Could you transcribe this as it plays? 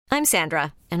I'm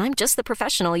Sandra, and I'm just the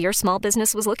professional your small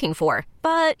business was looking for.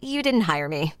 But you didn't hire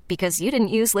me because you didn't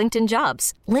use LinkedIn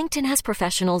Jobs. LinkedIn has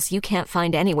professionals you can't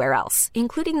find anywhere else,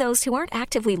 including those who aren't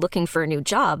actively looking for a new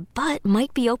job, but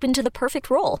might be open to the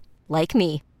perfect role, like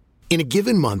me. In a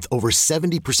given month, over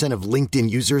 70% of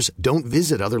LinkedIn users don't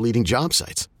visit other leading job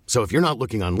sites. So if you're not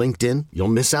looking on LinkedIn, you'll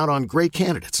miss out on great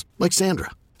candidates like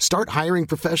Sandra. Start hiring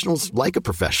professionals like a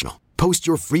professional. Post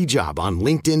your free job on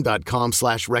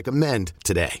linkedin.com/recommend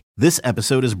today. This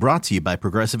episode is brought to you by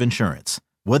Progressive Insurance.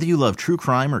 Whether you love true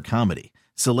crime or comedy,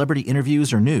 celebrity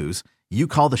interviews or news, you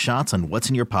call the shots on what's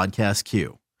in your podcast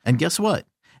queue. And guess what?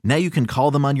 Now you can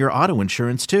call them on your auto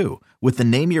insurance too with the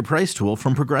Name Your Price tool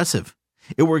from Progressive.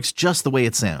 It works just the way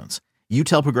it sounds. You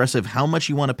tell Progressive how much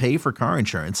you want to pay for car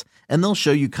insurance, and they'll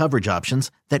show you coverage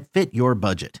options that fit your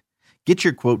budget. Get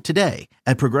your quote today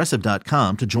at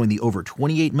Progressive.com to join the over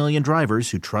 28 million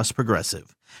drivers who trust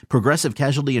Progressive. Progressive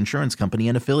Casualty Insurance Company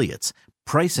and Affiliates.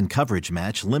 Price and coverage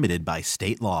match limited by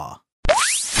state law.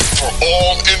 For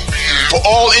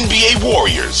all NBA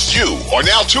warriors, you are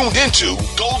now tuned into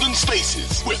Golden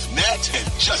Spaces with Nat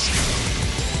and Justin.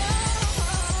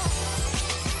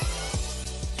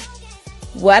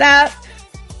 What up?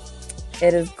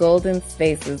 It is Golden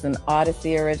Spaces, an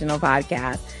Odyssey original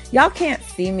podcast. Y'all can't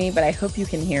see me, but I hope you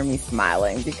can hear me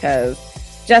smiling because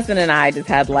Justin and I just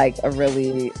had like a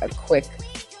quick,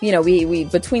 we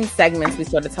between segments, we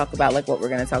sort of talk about like what we're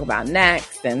going to talk about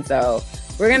next. And so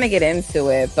we're going to get into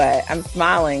it, but I'm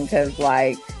smiling because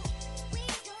like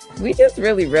we just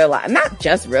really realized, not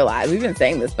just realized, we've been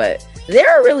saying this, but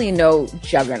there are really no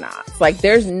juggernauts. Like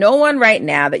there's no one right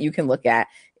now that you can look at,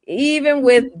 even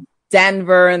with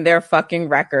Denver and their fucking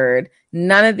record.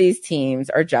 None of these teams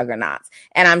are juggernauts.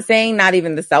 And I'm saying not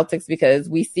even the Celtics because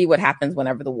we see what happens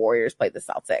whenever the Warriors play the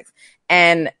Celtics.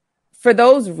 And for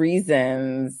those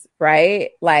reasons,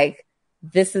 right? Like,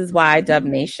 this is why Dub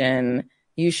Nation,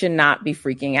 you should not be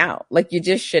freaking out. Like, you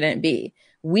just shouldn't be.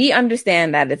 We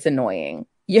understand that it's annoying.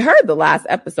 You heard the last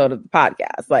episode of the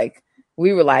podcast. Like,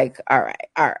 we were like, all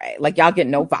right. Like, y'all get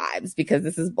no vibes because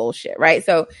this is bullshit, right?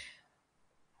 So,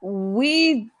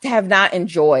 we have not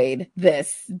enjoyed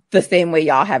this the same way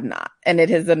y'all have not. And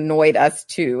it has annoyed us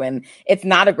too. And it's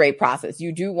not a great process.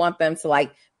 You do want them to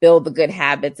like build the good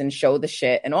habits and show the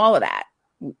shit and all of that.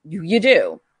 You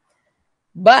do.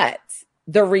 But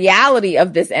the reality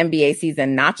of this NBA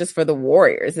season, not just for the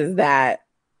Warriors, is that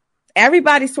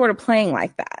everybody's sort of playing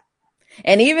like that.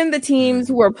 And even the teams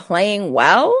who are playing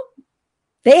well,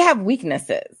 they have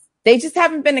weaknesses. They just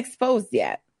haven't been exposed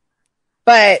yet.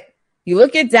 But you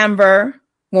look at Denver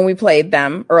when we played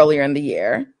them earlier in the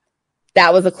year.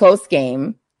 That was a close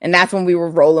game, and that's when we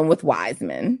were rolling with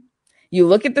Wiseman. You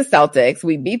look at the Celtics,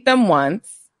 we beat them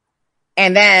once,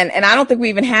 and I don't think we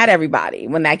even had everybody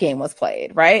when that game was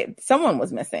played, right? Someone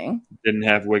was missing. Didn't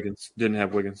have Wiggins. Did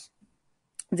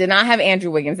not have Andrew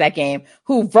Wiggins that game,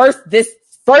 who versus the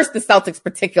Celtics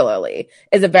particularly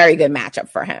is a very good matchup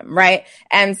for him, right?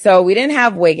 And so we didn't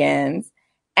have Wiggins.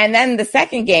 And then the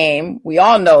second game, we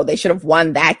all know they should have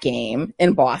won that game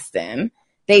in Boston.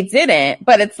 They didn't,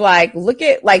 but it's like, look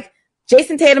at like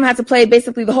Jason Tatum had to play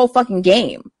basically the whole fucking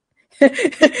game, for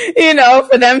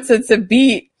them to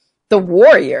beat the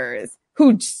Warriors,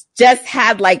 who just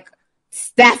had like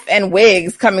Steph and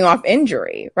Wiggs coming off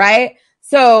injury, right?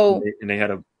 So, and they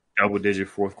had a double-digit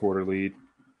fourth quarter lead.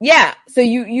 Yeah. So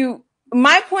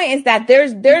my point is that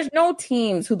there's no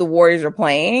teams who the Warriors are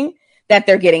playing that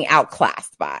they're getting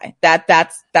outclassed by.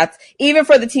 That's even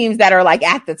for the teams that are like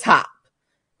at the top,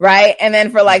 right? And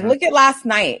then for like, look at last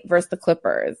night versus the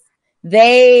Clippers.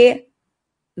 They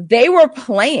were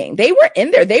playing. They were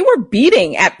in there. They were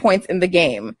beating at points in the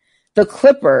game the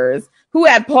Clippers, who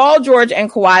had Paul George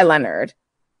and Kawhi Leonard,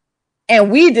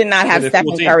 and we did not have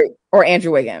Stephen Curry or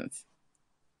Andrew Wiggins.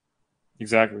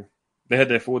 Exactly. They had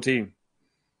their full team.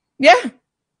 Yeah.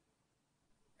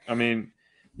 I mean,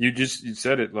 you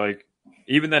said it, like,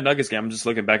 even that Nuggets game, I'm just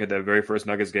looking back at that very first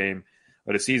Nuggets game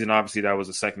of the season. Obviously, that was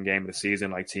the second game of the season.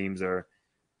 Like, teams are,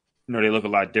 they look a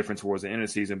lot different towards the end of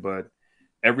the season. But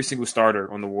every single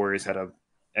starter on the Warriors had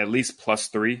at least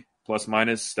 +3, plus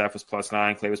minus. Steph was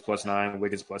 +9, Klay was +9,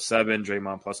 Wiggins +7,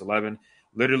 Draymond +11.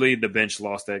 Literally, the bench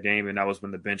lost that game, and that was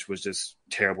when the bench was just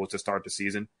terrible to start the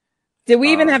season. Did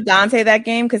we even have Dante that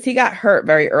game? Because he got hurt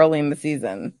very early in the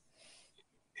season.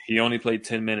 He only played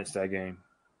 10 minutes that game.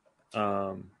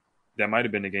 That might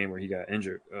have been the game where he got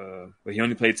injured, but he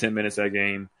only played 10 minutes that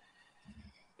game.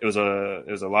 It was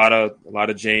a lot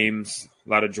of James, a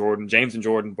lot of Jordan. James and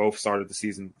Jordan both started the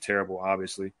season terrible,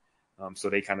 obviously. So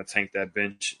they kind of tanked that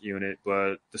bench unit,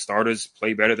 but the starters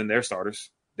played better than their starters.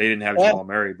 They didn't have Jamal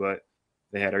Murray, but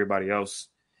they had everybody else.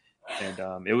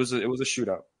 And it was a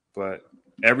shootout. But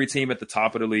every team at the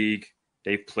top of the league,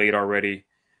 they've played already.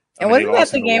 And wasn't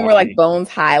that the game where like Bones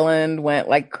Highland went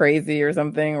like crazy or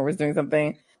something, or was doing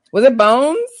something? Was it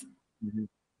Bones? Mm-hmm.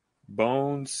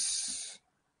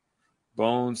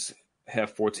 Bones had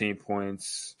 14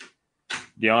 points.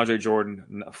 DeAndre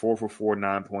Jordan, 4 for 4,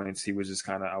 9 points. He was just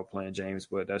kind of outplaying James,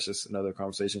 but that's just another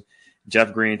conversation.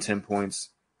 Jeff Green, 10 points.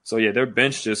 So, yeah, their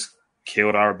bench just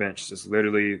killed our bench. Just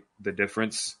literally the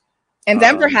difference. And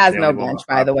Denver has no bench,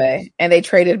 by the way, and they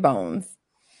traded Bones.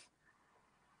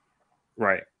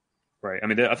 Right. I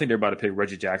mean, I think they're about to pick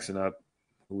Reggie Jackson up,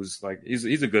 who's like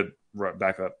he's a good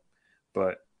backup,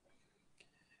 but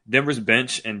Denver's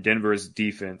bench and Denver's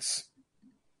defense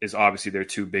is obviously their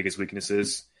two biggest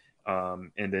weaknesses.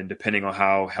 And then depending on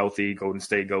how healthy Golden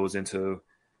State goes into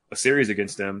a series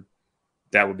against them,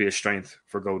 that would be a strength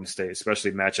for Golden State,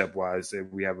 especially matchup wise.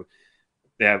 We have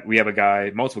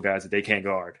multiple guys that they can't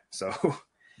guard. So,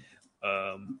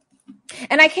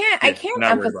 and I can't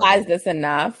emphasize this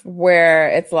enough, where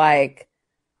it's like,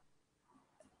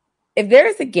 if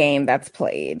there's a game that's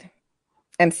played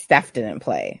and Steph didn't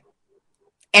play,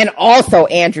 and also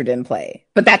Andrew didn't play,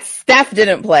 but that Steph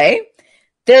didn't play,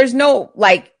 there's no,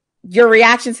 like, your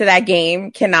reaction to that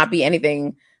game cannot be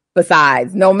anything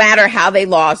besides, no matter how they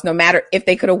lost, no matter if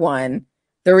they could have won,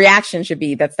 the reaction should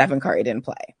be that Stephen Curry didn't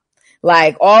play.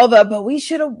 Like but we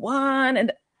should have won.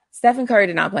 And Stephen Curry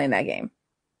did not play in that game.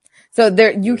 So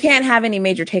you can't have any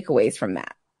major takeaways from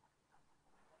that.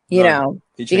 You know,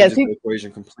 he changes the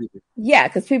equation completely. Yeah,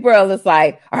 because people are just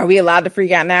like, are we allowed to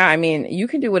freak out now? I mean, you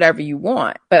can do whatever you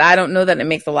want, but I don't know that it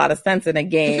makes a lot of sense in a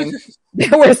game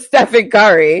where Stephen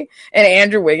Curry and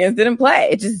Andrew Wiggins didn't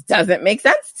play. It just doesn't make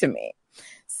sense to me.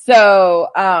 So,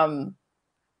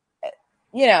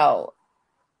 you know,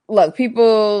 look,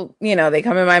 people, you know, they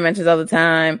come in my mentions all the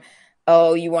time.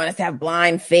 Oh, you want us to have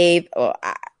blind faith? Oh,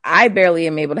 I barely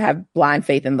am able to have blind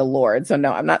faith in the Lord. So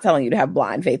no, I'm not telling you to have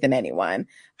blind faith in anyone.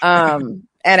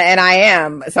 And I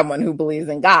am someone who believes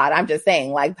in God. I'm just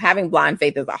saying, like, having blind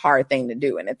faith is a hard thing to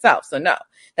do in itself. So no,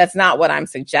 that's not what I'm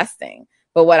suggesting.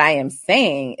 But what I am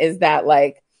saying is that,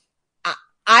 like,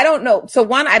 I don't know. So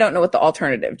one, I don't know what the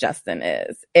alternative, Justin,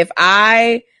 is. If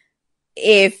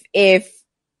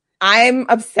I'm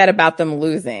upset about them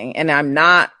losing and I'm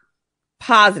not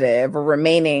positive or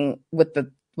remaining with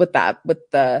the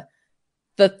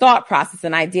thought process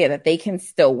and idea that they can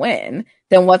still win,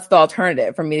 then what's the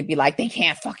alternative for me to be like, they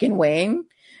can't fucking win?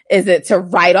 Is it to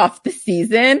write off the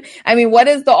season? I mean, what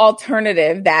is the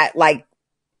alternative that, like,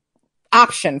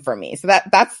 option for me? So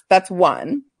that's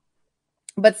one.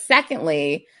 But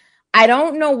secondly, I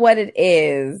don't know what it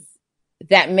is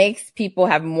that makes people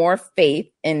have more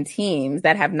faith in teams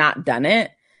that have not done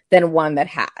it than one that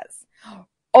has.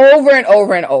 Over and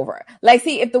over and over. Like,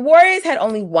 see, if the Warriors had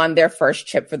only won their first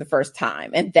chip for the first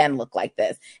time and then looked like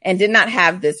this and did not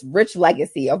have this rich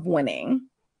legacy of winning,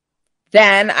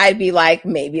 then I'd be like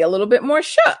maybe a little bit more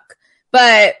shook.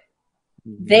 But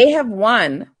they have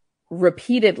won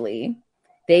repeatedly.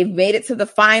 They've made it to the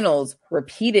finals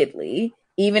repeatedly,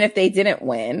 even if they didn't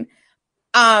win.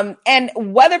 And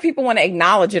whether people want to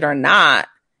acknowledge it or not,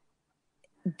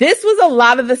 this was a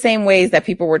lot of the same ways that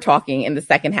people were talking in the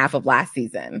second half of last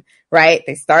season, right?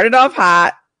 They started off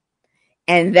hot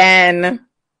and then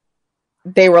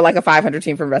they were like a 500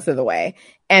 team for the rest of the way.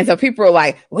 And so people were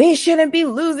like, we shouldn't be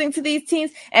losing to these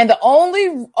teams. And the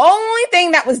only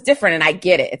thing that was different, and I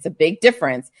get it, it's a big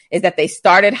difference, is that they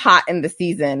started hot in the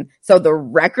season. So the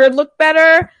record looked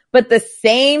better, but the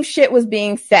same shit was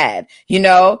being said. You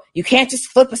know, you can't just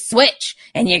flip a switch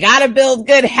and you got to build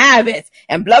good habits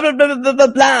and blah, blah, blah, blah, blah, blah,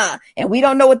 blah. And we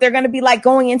don't know what they're going to be like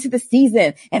going into the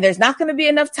season. And there's not going to be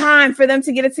enough time for them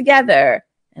to get it together.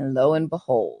 And lo and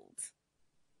behold,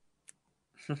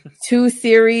 2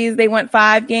 series, they went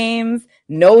 5 games.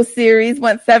 No series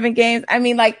went 7 games. I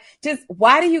mean, like, just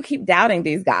why do you keep doubting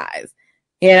these guys?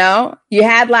 You know, you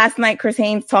had last night Chris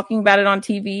Haynes talking about it on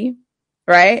TV,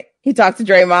 right? He talked to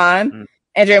Draymond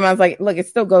and Draymond's like, look, it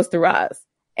still goes through us.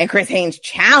 And Chris Haynes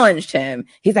challenged him.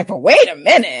 He's like, but wait a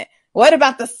minute. What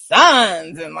about the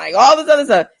Suns and like all this other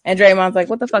stuff? And Draymond's like,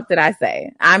 what the fuck did I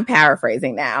say? I'm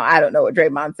paraphrasing now. I don't know what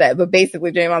Draymond said, but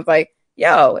basically Draymond's like,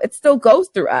 yo, it still goes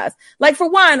through us. Like, for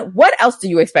one, what else do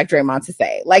you expect Draymond to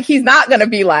say? Like, he's not going to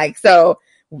be like, so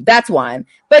that's one.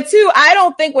 But 2, I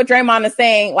don't think what Draymond is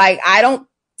saying, like, I don't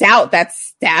doubt that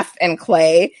Steph and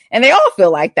Clay, and they all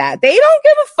feel like that. They don't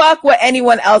give a fuck what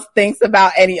anyone else thinks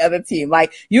about any other team.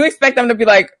 Like, you expect them to be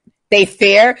like,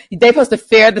 they're supposed to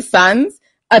fear the Suns,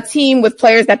 a team with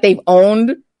players that they've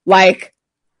owned, like,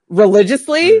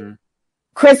 religiously.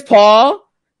 Chris Paul,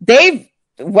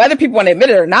 whether people want to admit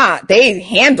it or not, they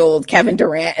handled Kevin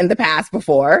Durant in the past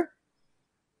before.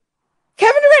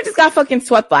 Kevin Durant just got fucking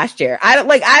swept last year. I don't,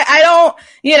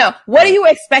 what do you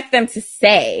expect them to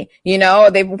say? Who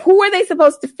are they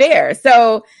supposed to fare?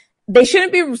 So they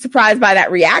shouldn't be surprised by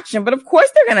that reaction, but of course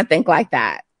they're going to think like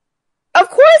that. Of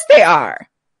course they are.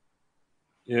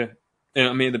 Yeah. And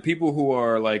I mean, the people who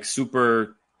are like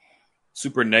super,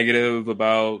 super negative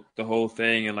about the whole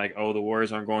thing and like, oh, the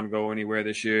Warriors aren't going to go anywhere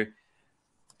this year.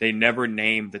 They never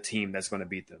name the team that's going to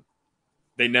beat them.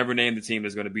 They never name the team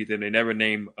that's going to beat them. They never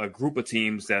name a group of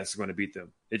teams that's going to beat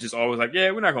them. It's just always like,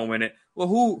 yeah, we're not going to win it. Well,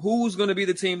 who's going to be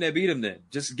the team that beat them then?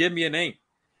 Just give me a name,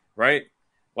 right?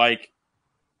 Like,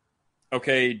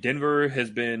 okay, Denver has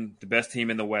been the best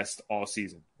team in the West all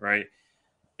season, right?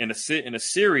 In a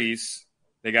series,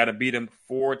 they got to beat them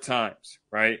 4 times,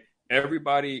 right?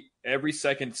 Every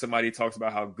second somebody talks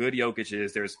about how good Jokic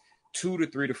is, there's 2 to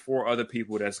 3 to 4 other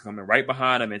people that's coming right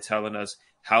behind him and telling us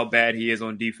how bad he is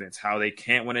on defense, how they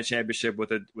can't win a championship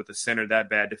with a center that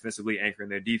bad defensively anchoring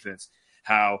their defense,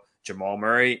 how Jamal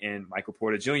Murray and Michael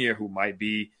Porter Jr., who might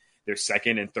be their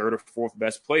second and third or fourth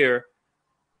best player,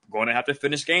 going to have to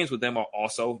finish games with them, are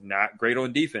also not great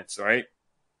on defense, right?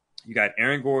 You got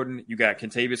Aaron Gordon, you got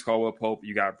Kentavious Caldwell-Pope,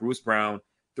 you got Bruce Brown,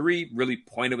 3 really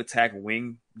point of attack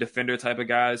wing defender type of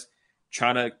guys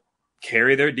trying to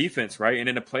carry their defense, right? And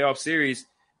in the playoff series,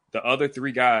 the other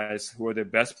 3 guys who are their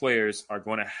best players are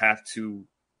going to have to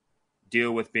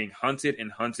deal with being hunted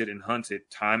and hunted and hunted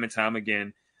time and time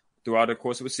again throughout the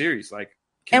course of a series. Like,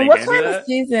 and what kind of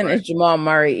season is Jamal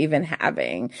Murray even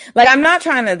having? Like, I'm not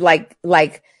trying to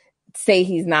like say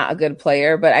he's not a good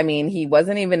player, but I mean, he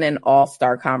wasn't even in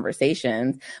all-star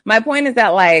conversations. My point is that,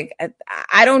 like,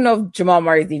 I don't know if Jamal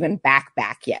Murray's even back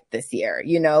yet this year.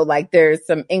 Like, there's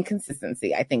some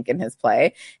inconsistency, I think, in his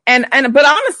play. But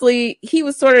honestly, he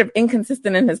was sort of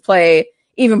inconsistent in his play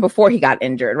even before he got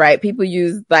injured, right? People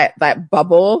use that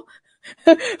bubble,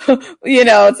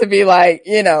 to be like,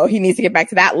 he needs to get back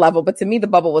to that level. But to me, the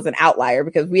bubble was an outlier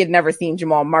because we had never seen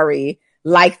Jamal Murray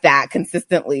like that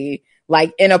consistently,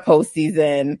 like in a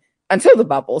postseason until the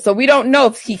bubble. So we don't know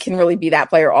if he can really be that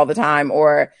player all the time,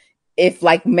 or if,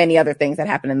 like many other things that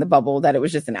happened in the bubble, that it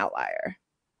was just an outlier.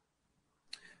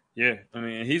 Yeah. I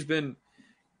mean, he's been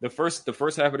the first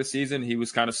half of the season, he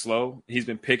was kind of slow. He's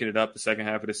been picking it up the second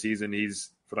half of the season.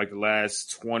 For like the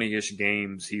last 20-ish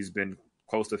games, he's been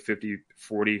close to 50,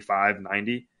 45,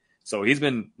 90. So he's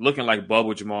been looking like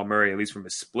bubble Jamal Murray, at least from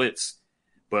his splits,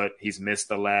 but he's missed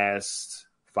the last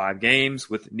 5 games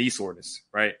with knee soreness,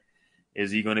 right?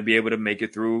 Is he going to be able to make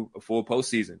it through a full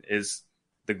postseason? Is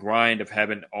the grind of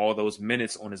having all those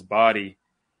minutes on his body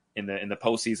in the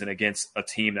postseason against a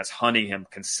team that's hunting him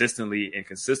consistently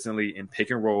in pick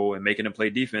and roll and making him play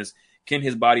defense, can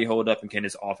his body hold up and can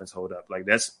his offense hold up? Like,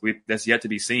 that's yet to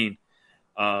be seen.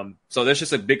 So there's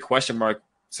just a big question mark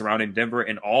surrounding Denver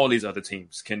and all these other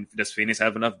teams. Does Phoenix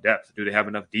have enough depth? Do they have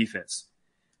enough defense?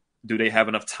 Do they have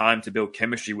enough time to build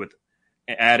chemistry with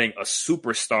adding a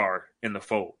superstar in the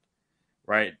fold,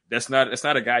 right? That's not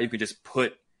a guy you can just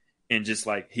put in just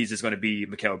like, he's just going to be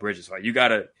Mikal Bridges, right? You got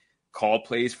to call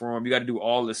plays for him. You got to do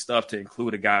all this stuff to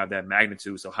include a guy of that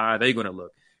magnitude. So how are they going to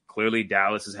look? Clearly,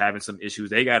 Dallas is having some issues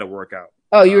they got to work out.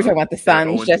 Oh, you were talking about the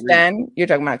Suns just then? You're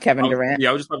talking about Kevin Durant? Yeah,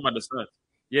 I was just talking about the Suns.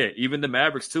 Yeah, even the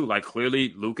Mavericks too. Like,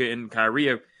 clearly, Luka and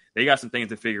Kyrie, they got some things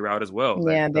to figure out as well.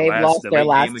 Yeah, like, they've lost their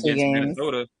last 2 games.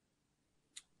 Minnesota,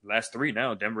 last 3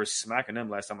 now. Denver's smacking them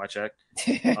last time I checked.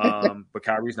 But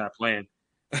Kyrie's not playing.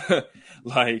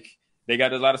 Like, they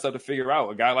got a lot of stuff to figure out.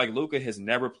 A guy like Luka has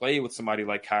never played with somebody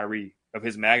like Kyrie of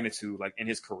his magnitude, like in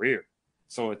his career.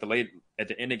 So at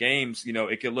the end of games,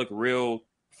 it could look real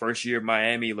first year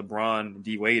Miami, LeBron,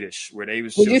 D Wade-ish, where they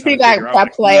was. Did you see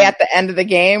that play at the end of the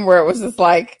game where it was just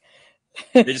like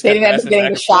they didn't end up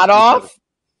getting the shot off?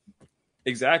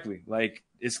 Exactly. Like,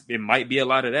 it might be a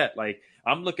lot of that. Like,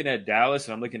 I'm looking at Dallas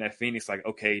and I'm looking at Phoenix like,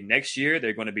 okay, next year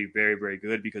they're going to be very, very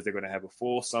good because they're going to have a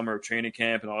full summer training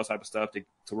camp and all this type of stuff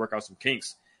to work out some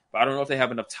kinks. But I don't know if they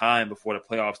have enough time before the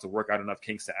playoffs to work out enough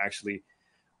kinks to actually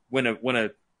win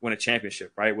a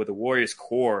championship, right? Where the Warriors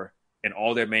core and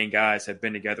all their main guys have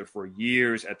been together for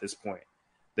years at this point.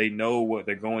 They know what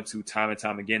they're going to time and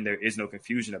time again. There is no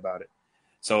confusion about it.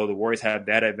 So the Warriors have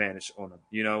that advantage on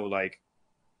them. Like,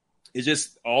 it's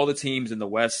just all the teams in the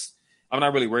West. I'm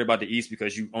not really worried about the East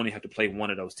because you only have to play one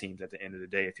of those teams at the end of the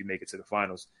day if you make it to the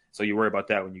finals. So you worry about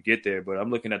that when you get there. But I'm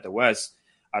looking at the West.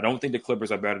 I don't think the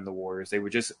Clippers are better than the Warriors. They were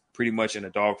just pretty much in a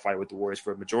dogfight with the Warriors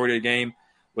for a majority of the game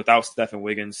without Steph and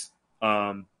Wiggins.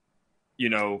 Let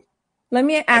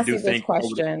me ask you this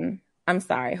question. I'm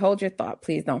sorry. Hold your thought.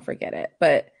 Please don't forget it.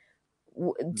 But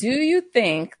do you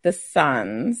think the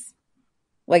Suns,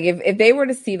 like if they were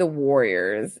to see the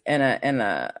Warriors in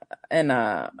the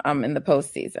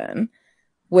postseason,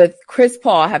 with Chris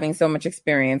Paul having so much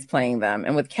experience playing them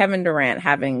and with Kevin Durant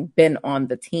having been on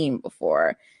the team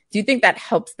before, do you think that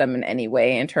helps them in any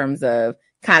way in terms of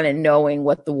kind of knowing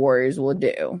what the Warriors will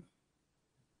do?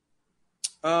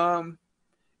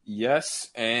 Yes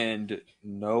and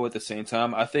no at the same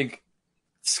time. I think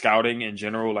scouting in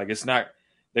general, like it's not,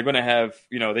 they're going to have,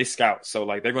 they scout. So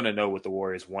like they're going to know what the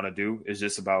Warriors want to do. It's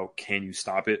just about, can you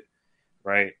stop it?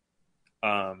 Right.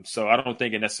 So I don't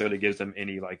think it necessarily gives them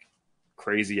any like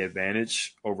crazy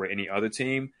advantage over any other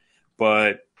team,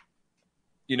 but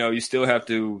you still have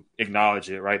to acknowledge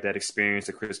it, right? That experience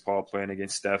of Chris Paul playing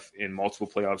against Steph in multiple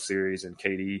playoff series and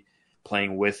KD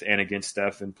playing with and against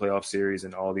Steph in playoff series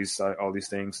and all these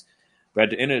things. But at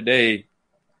the end of the day,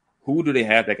 who do they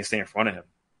have that can stay in front of him?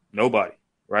 Nobody,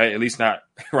 right? At least not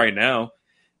right now.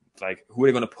 Like, who are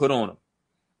they going to put on him?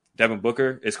 Devin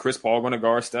Booker? Is Chris Paul going to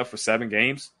guard Steph for 7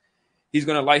 games? He's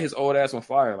going to light his old ass on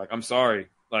fire. Like, I'm sorry.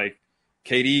 Like,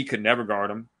 KD could never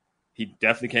guard him. He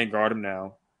definitely can't guard him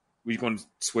now. We're going to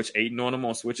switch Ayton on him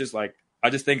on switches. Like, I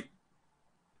just think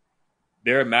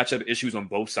there are matchup issues on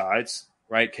both sides,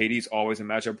 right? KD's always a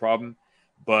matchup problem,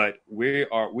 but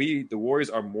the Warriors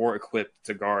are more equipped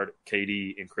to guard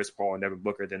KD and Chris Paul and Devin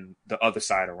Booker than the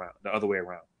other way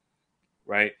around,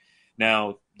 right?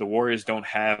 Now, the Warriors don't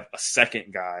have a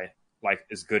second guy like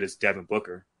as good as Devin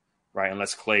Booker, right?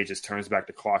 Unless Klay just turns back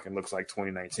the clock and looks like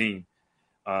 2019.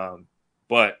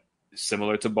 But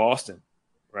similar to Boston,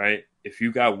 right? If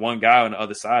you got one guy on the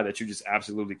other side that you just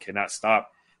absolutely cannot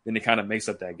stop, then it kind of makes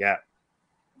up that gap.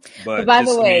 But by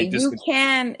the way,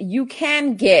 you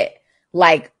can get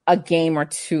like a game or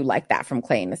two like that from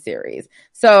Klay in the series.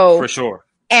 So for sure.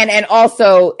 And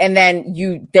also, and then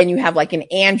you have like an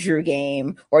Andrew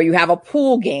game or you have a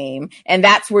Poole game, and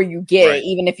that's where you get it,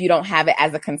 even if you don't have it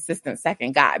as a consistent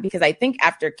second guy. Because I think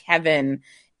after Kevin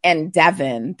and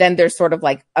Devin, then there's sort of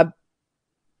like a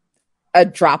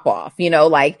drop off,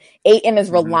 like Ayton is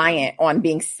reliant on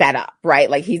being set up, right?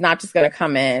 Like he's not just going to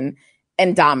come in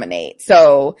and dominate.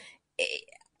 So,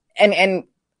 and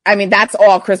I mean, that's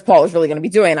all Chris Paul is really going to be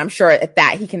doing. I'm sure at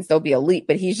that he can still be elite,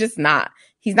 but he's not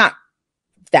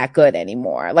that good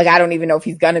anymore. Like, I don't even know if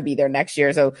he's going to be there next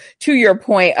year. So to your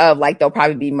point of like, they'll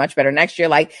probably be much better next year.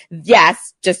 Like,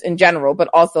 yes, just in general, but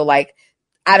also like,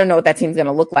 I don't know what that team's going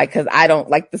to look like. Cause I don't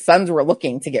like the Suns were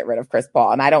looking to get rid of Chris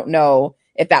Paul, and I don't know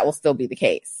if that will still be the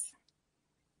case.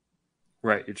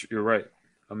 Right. You're right.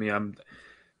 I mean,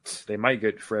 they might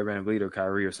get Fred VanVleet or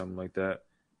Kyrie or something like that.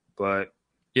 But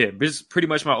yeah, this pretty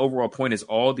much my overall point is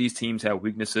all these teams have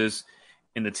weaknesses,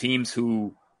 and the teams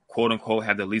who quote unquote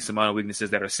have the least amount of weaknesses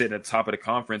that are sitting at the top of the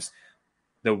conference,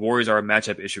 the Warriors are a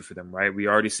matchup issue for them, right? We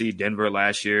already see Denver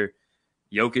last year.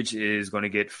 Jokic is going to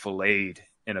get filleted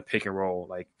in a pick and roll,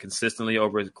 like consistently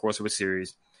over the course of a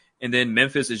series. And then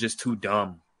Memphis is just too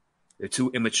dumb. They're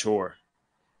too immature.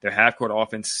 Their half-court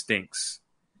offense stinks.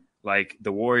 Like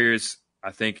the Warriors,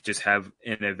 I think, just have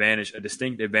a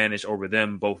distinct advantage over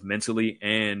them, both mentally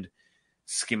and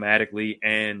schematically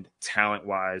and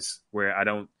talent-wise, where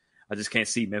I just can't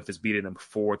see Memphis beating them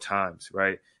 4 times,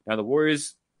 right? Now the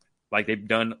Warriors, like they've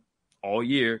done all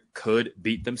year, could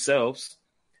beat themselves,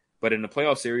 but in the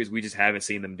playoff series, we just haven't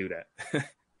seen them do that.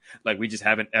 Like we just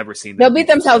haven't ever seen them. They'll beat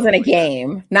themselves in a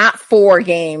game, not 4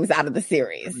 games out of the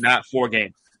series. Not 4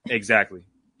 games. Exactly.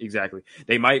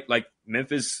 They might, like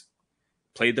Memphis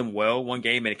played them well one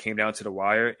game and it came down to the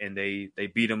wire, and they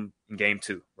beat them in game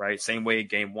 2, right? Same way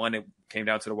game 1, it came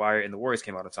down to the wire and the Warriors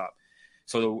came out on top.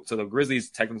 So the Grizzlies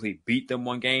technically beat them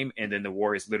one game, and then the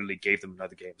Warriors literally gave them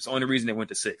another game. It's the only reason they went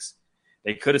to 6.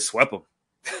 They could have swept them,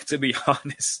 to be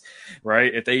honest,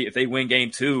 right? If they win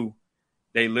game 2,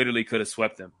 they literally could have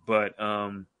swept them. But,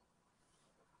 like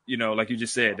you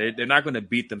just said, they're not going to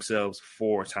beat themselves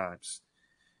 4 times.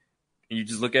 And you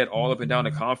just look at all up and down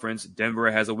the conference. Denver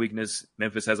has a weakness.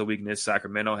 Memphis has a weakness.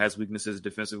 Sacramento has weaknesses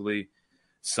defensively.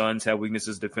 Suns have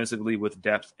weaknesses defensively with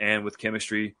depth and with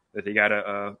chemistry that they got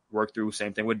to work through.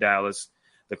 Same thing with Dallas.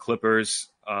 The Clippers,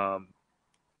 I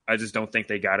just don't think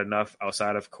they got enough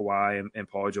outside of Kawhi and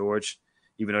Paul George.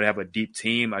 Even though they have a deep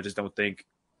team, I just don't think,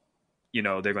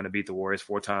 they're going to beat the Warriors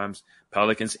 4 times.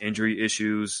 Pelicans, injury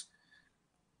issues.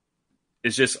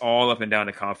 It's just all up and down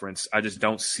the conference. I just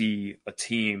don't see a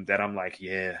team that I'm like,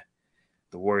 yeah,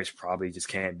 the Warriors probably just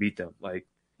can't beat them. Like,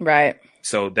 right.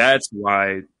 So that's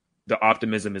why the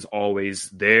optimism is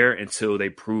always there until they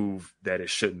prove that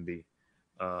it shouldn't be.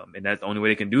 And that's the only way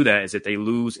they can do that is if they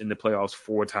lose in the playoffs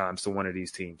 4 times to one of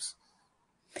these teams.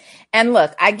 And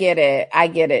look, I get it.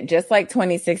 Just like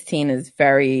 2016 is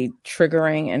very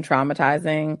triggering and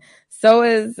traumatizing, so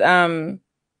is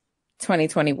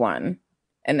 2021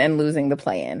 and losing the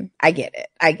play-in. I get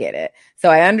it. So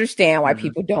I understand why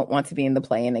people don't want to be in the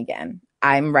play-in again.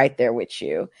 I'm right there with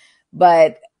you.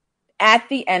 But at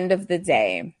the end of the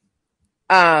day,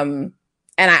 and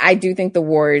I do think the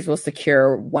Warriors will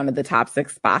secure one of the top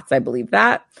 6 spots. I believe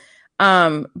that.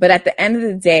 But at the end of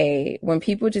the day, when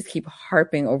people just keep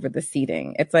harping over the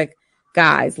seeding, it's like,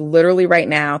 guys, literally right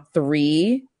now,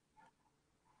 3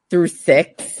 through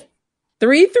 6,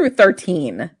 3 through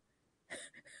 13,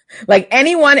 like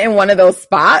anyone in one of those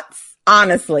spots,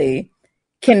 honestly,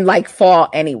 can like fall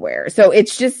anywhere. So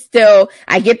it's just still,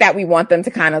 I get that we want them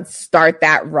to kind of start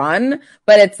that run,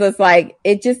 but it's just like,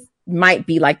 it just might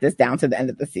be like this down to the end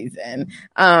of the season.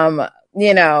 But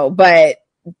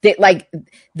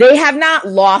they have not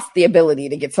lost the ability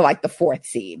to get to like the 4th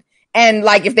seed. And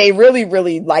like, if they really,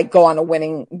 really like go on a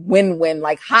win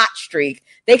like hot streak,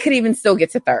 they could even still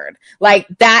get to 3rd. Like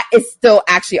that is still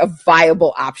actually a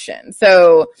viable option.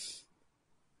 So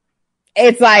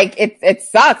it's like, it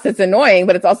sucks. It's annoying,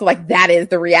 but it's also like, that is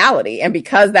the reality. And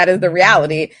because that is the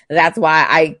reality, that's why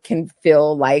I can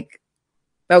feel like,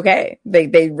 okay,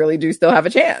 they really do still have a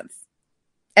chance.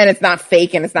 And it's not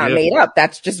fake and it's not made up.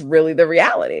 That's just really the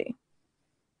reality.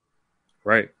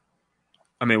 Right.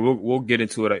 I mean, we'll get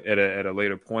into it at a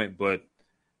later point, but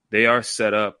they are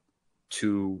set up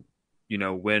to,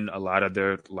 win a lot of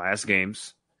their last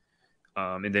games.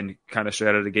 And then kind of straight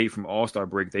out of the gate from All-Star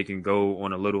break, they can go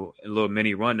on a little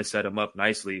mini run to set them up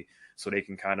nicely so they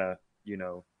can kind of,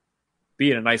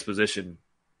 be in a nice position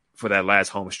for that last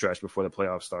home stretch before the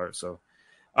playoffs start. So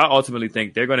I ultimately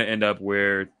think they're going to end up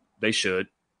where they should.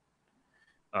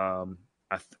 I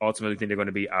ultimately think they're going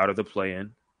to be out of the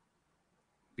play-in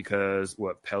because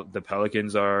the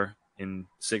Pelicans are in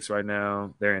 6th right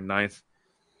now. They're in 9th.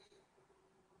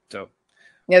 So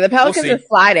yeah, the Pelicans are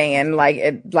sliding, and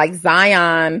like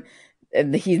Zion,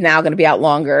 he's now going to be out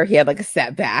longer. He had like a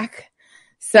setback.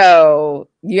 So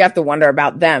you have to wonder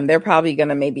about them. They're probably going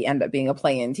to maybe end up being a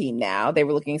play-in team now. They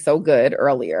were looking so good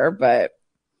earlier, but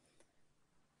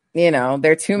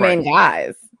they're 2 main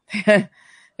guys.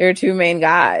 They're 2 main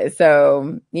guys.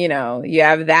 So, you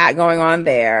have that going on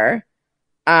there.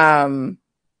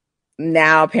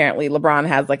 Now apparently LeBron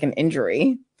has like an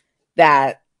injury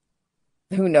that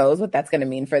who knows what that's going to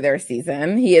mean for their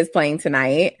season. He is playing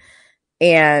tonight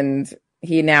and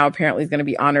he now apparently is going to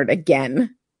be honored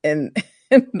again in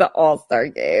the All-Star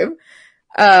game.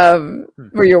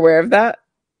 Were you aware of that?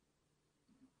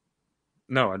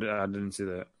 No, I didn't see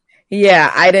that.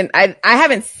 Yeah, I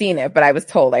haven't seen it, but I was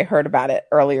told. I heard about it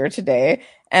earlier today,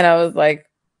 and I was like,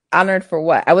 honored for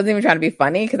what? I wasn't even trying to be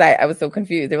funny because I was so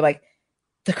confused. They were like,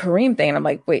 the Kareem thing. And I'm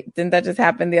like, wait, didn't that just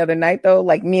happen the other night though?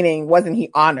 Like, meaning wasn't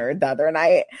he honored the other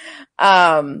night?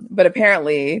 But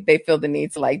apparently they feel the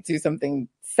need to like do something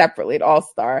separately at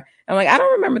All-Star. I'm like, I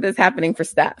don't remember this happening for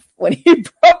Steph when he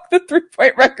broke the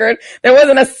 3-point record. There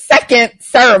wasn't a second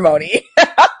ceremony.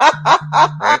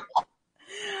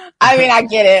 I mean, I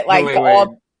get it. Like, wait.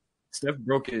 Steph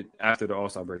broke it after the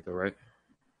All-Star break, though, right?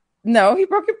 No, he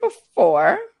broke it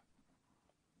before.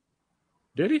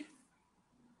 Did he?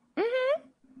 Mm-hmm.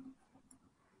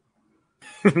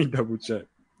 Let me double check.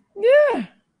 Yeah.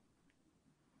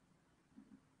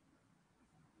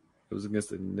 It was against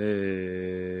the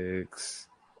Knicks.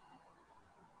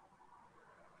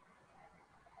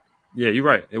 Yeah, you're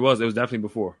right. It was definitely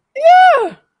before.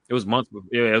 Yeah. It was months before.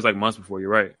 Yeah, it was like months before. You're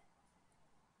right.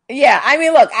 Yeah, I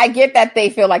mean, look, I get that they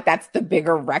feel like that's the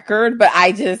bigger record, but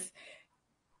I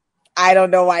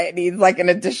don't know why it needs like an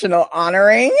additional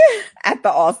honoring at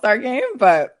the All-Star game,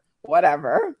 but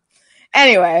whatever.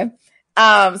 Anyway, so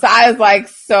I was like,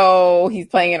 so he's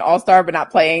playing an All-Star but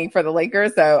not playing for the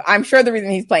Lakers. So I'm sure the reason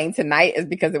he's playing tonight is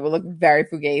because it would look very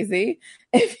fugazi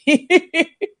if he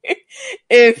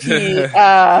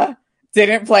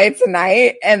didn't play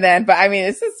tonight. But I mean,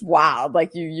 it's just wild.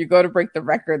 Like you go to break the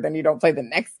record, then you don't play the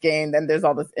next game. Then there's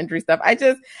all this injury stuff.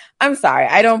 I'm sorry.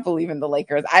 I don't believe in the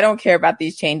Lakers. I don't care about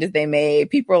these changes they made.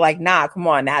 People are like, nah, come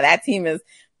on now. That team is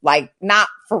like not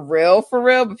for real,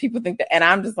 but people think that, and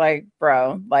I'm just like,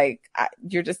 bro, like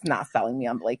you're just not selling me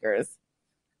on the Lakers.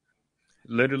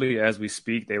 Literally, as we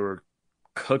speak, they were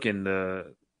cooking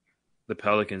the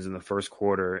Pelicans in the first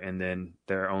quarter, and then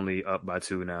they're only up by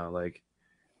 2 now. Like,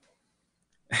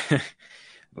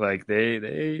 like they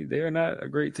are not a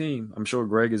great team. I'm sure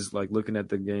Greg is like looking at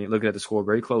the score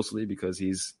very closely because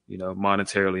he's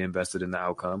monetarily invested in the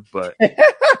outcome. But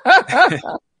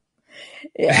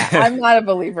yeah, I'm not a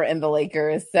believer in the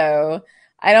Lakers, so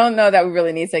I don't know that we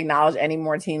really need to acknowledge any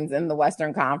more teams in the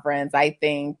Western Conference. I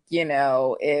think,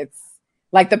 it's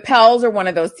like the Pels are one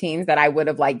of those teams that I would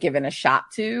have like given a shot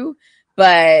to,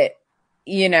 but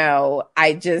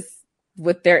I just,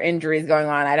 with their injuries going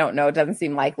on, I don't know. It doesn't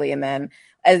seem likely. And then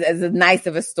as nice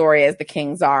of a story as the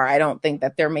Kings are, I don't think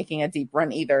that they're making a deep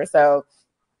run either. So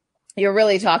you're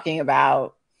really talking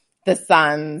about the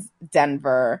Suns,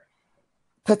 Denver,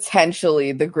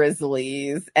 potentially the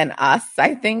Grizzlies, and us,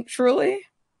 I think, truly.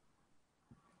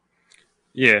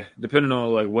 Yeah, depending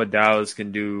on like what Dallas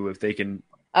can do, if they can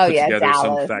put together Dallas.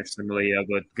 some facsimile of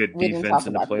a good defense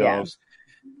in the playoffs.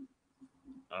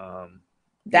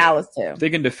 Dallas too. If they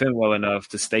can defend well enough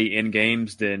to stay in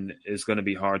games, then it's going to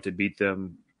be hard to beat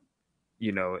them.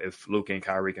 If Luka and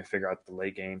Kyrie can figure out the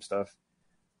late game stuff,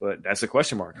 but that's a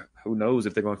question mark. Who knows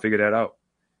if they're going to figure that out?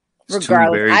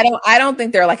 Regardless, I don't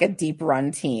think they're like a deep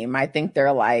run team. I think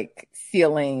they're like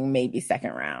ceiling maybe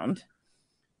second round.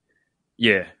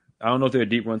 Yeah, I don't know if they're a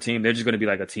deep run team. They're just going to be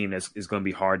like a team that's going to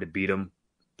be hard to beat them,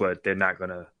 but they're not going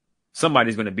to.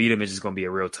 Somebody's going to beat them. It's just going to be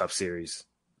a real tough series,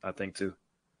 I think, too.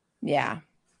 Yeah.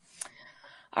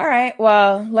 All right.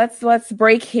 Well, let's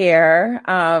break here.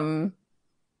 But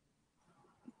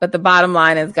the bottom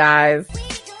line is, guys,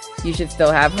 you should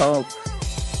still have hope.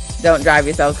 Don't drive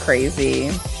yourselves crazy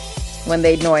when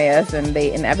they annoy us, and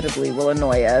they inevitably will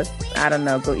annoy us. I don't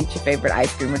know. Go eat your favorite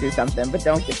ice cream or do something, but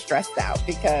don't get stressed out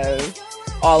because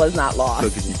all is not lost.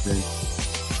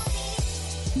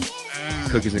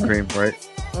 Cookies and cream, right?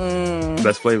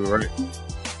 Best flavor, right?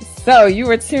 So you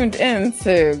were tuned in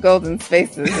to Golden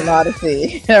Spaces and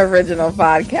Odyssey original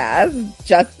podcast.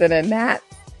 Justin and Nat.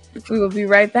 We will be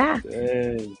right back.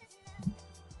 Hey.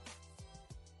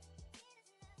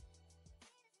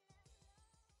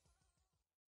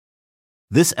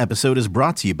 This episode is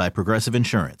brought to you by Progressive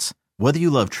Insurance. Whether you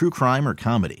love true crime or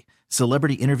comedy,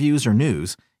 celebrity interviews or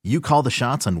news, you call the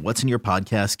shots on what's in your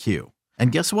podcast queue.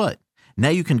 And guess what? Now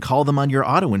you can call them on your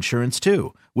auto insurance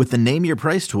too with the Name Your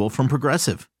Price tool from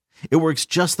Progressive. It works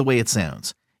just the way it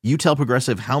sounds. You tell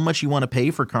Progressive how much you want to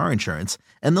pay for car insurance,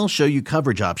 and they'll show you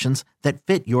coverage options that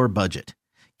fit your budget.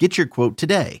 Get your quote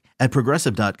today at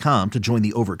Progressive.com to join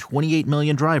the over 28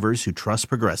 million drivers who trust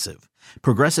Progressive.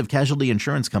 Progressive Casualty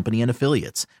Insurance Company and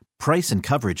Affiliates. Price and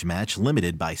coverage match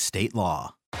limited by state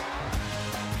law.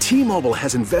 T-Mobile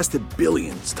has invested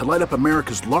billions to light up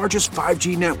America's largest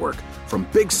 5G network, from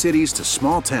big cities to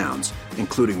small towns,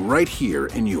 including right here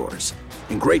in yours.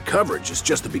 And great coverage is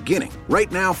just the beginning.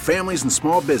 Right now, families and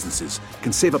small businesses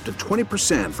can save up to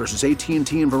 20% versus AT&T and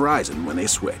Verizon when they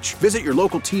switch. Visit your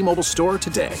local T-Mobile store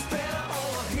today.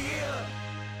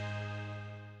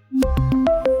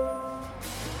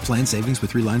 Plan savings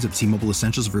with 3 lines of T-Mobile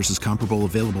Essentials versus comparable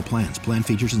available plans. Plan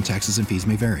features and taxes and fees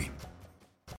may vary.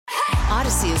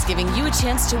 Odyssey is giving you a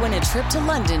chance to win a trip to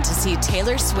London to see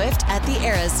Taylor Swift at the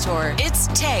Eras Tour. It's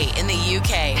Tay in the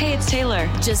UK. Hey, it's Taylor.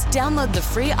 Just download the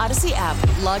free Odyssey app,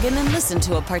 log in and listen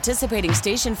to a participating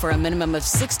station for a minimum of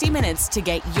 60 minutes to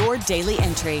get your daily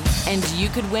entry. And you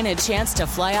could win a chance to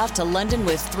fly off to London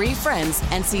with 3 friends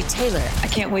and see Taylor. I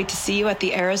can't wait to see you at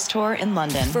the Eras Tour in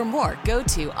London. For more, go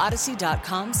to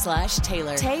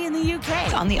odyssey.com/Taylor. Tay in the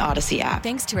UK. On the Odyssey app.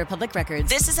 Thanks to Republic Records.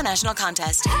 This is a national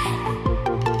contest.